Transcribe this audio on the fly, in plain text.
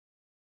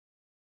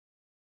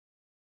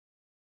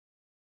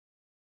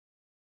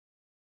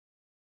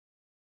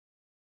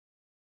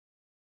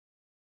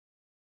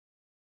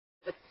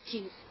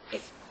You.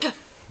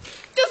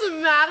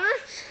 Doesn't matter.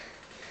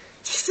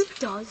 Yes, it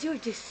does. You're a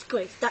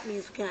disgrace. That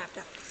means we're gonna have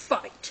to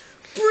fight.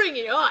 Bring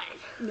it on.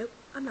 Nope,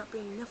 I'm not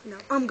bringing nothing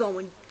up. I'm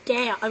going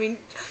down. I mean,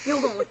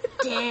 you're going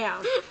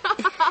down.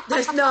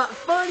 That's not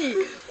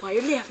funny. Why are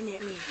you laughing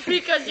at me?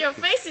 Because your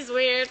face is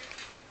weird.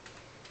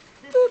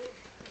 Oh,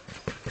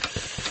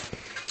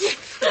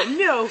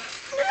 no.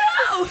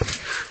 No.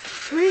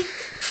 Three.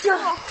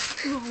 Oh,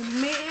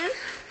 man.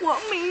 What,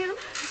 man?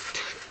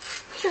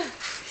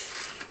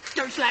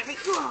 Don't slap me.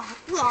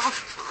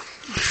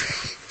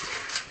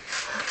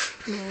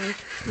 Man,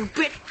 you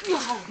bitch.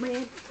 Oh,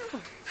 man.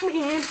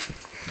 Man.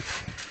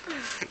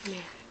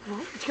 Yeah.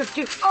 What you gonna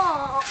do?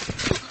 Oh.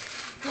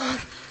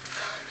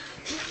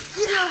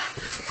 Yeah.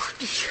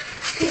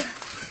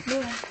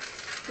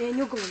 Man,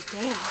 you're going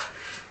down.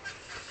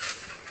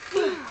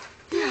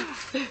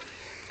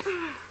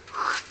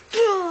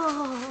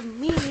 Oh,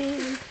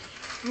 man.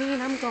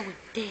 Man, I'm going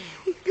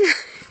down.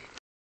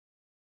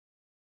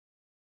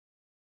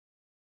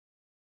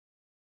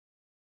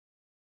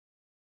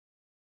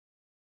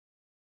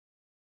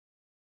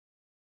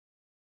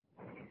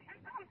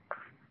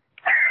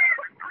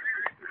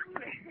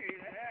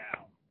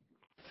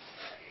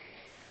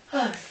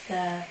 Oh,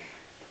 sir.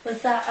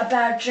 Was that a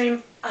bad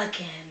dream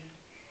again?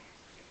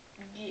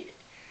 Yeah.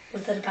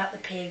 Was it about the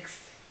pigs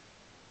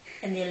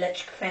and the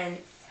electric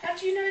fence? How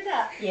do you know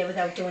that? Yeah,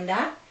 without doing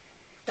that.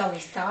 Doggy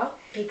style,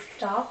 pig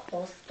style,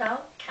 horse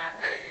style,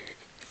 cat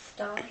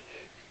style,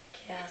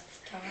 cow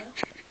style.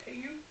 Are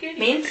you kidding?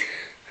 Mint?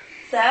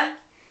 Sir?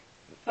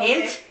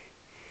 Mint? Okay.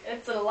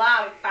 It's a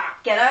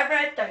lollipop. Get over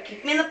it, don't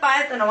kick me in the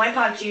face and I won't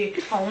punch you.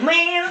 Oh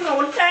man, I'm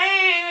going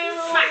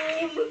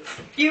down!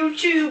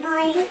 YouTube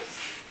rules!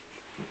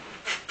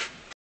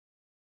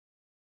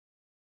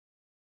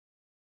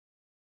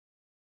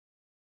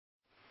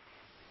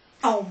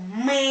 Oh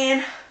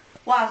man,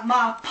 why's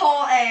my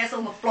poor ass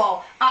on the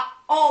floor? I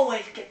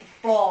always get the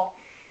floor,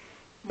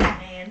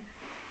 man.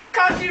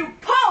 'Cause you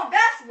poor,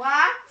 that's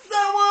why. Is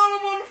that why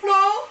I'm on the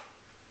floor?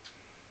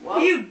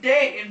 What? You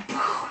dead.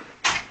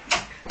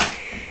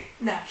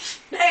 Now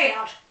stay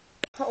out.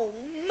 Oh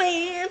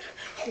man,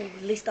 oh,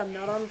 at least I'm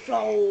not on the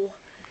floor.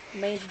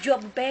 Man, did you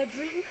have a bad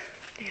dream?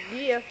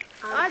 Yeah,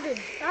 I did.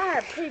 I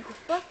had pretty good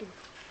fucking.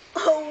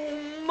 Oh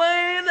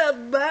man, that's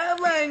bad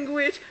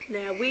language.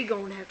 Now we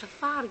gonna have to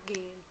fight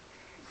again.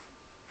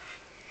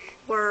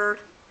 Word.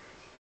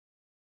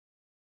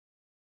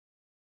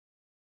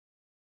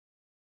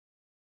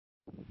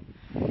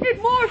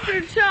 It's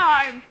morphin'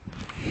 time!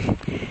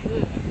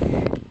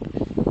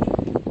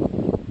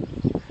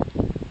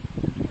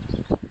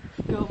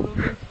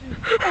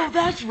 Oh,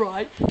 that's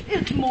right.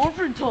 It's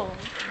morphin' time.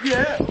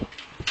 Yeah.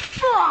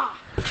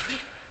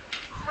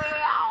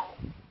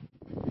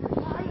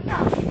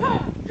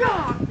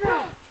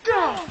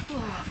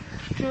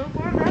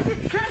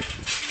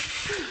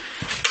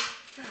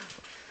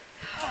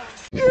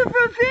 You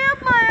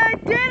revealed my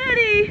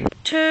identity!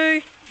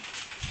 2.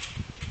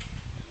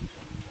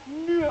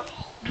 No.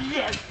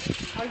 Yes.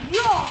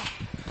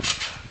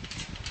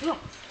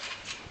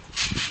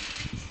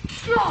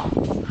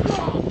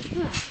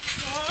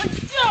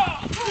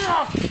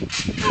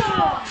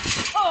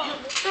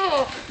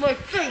 My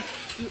face,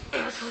 you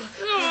asshole.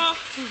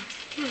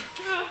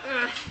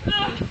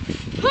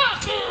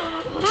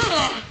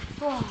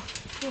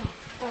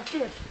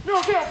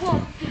 No, get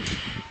one.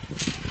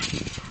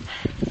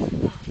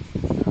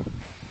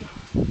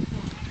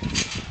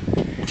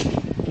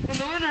 And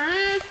the winner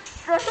is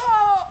Rashad!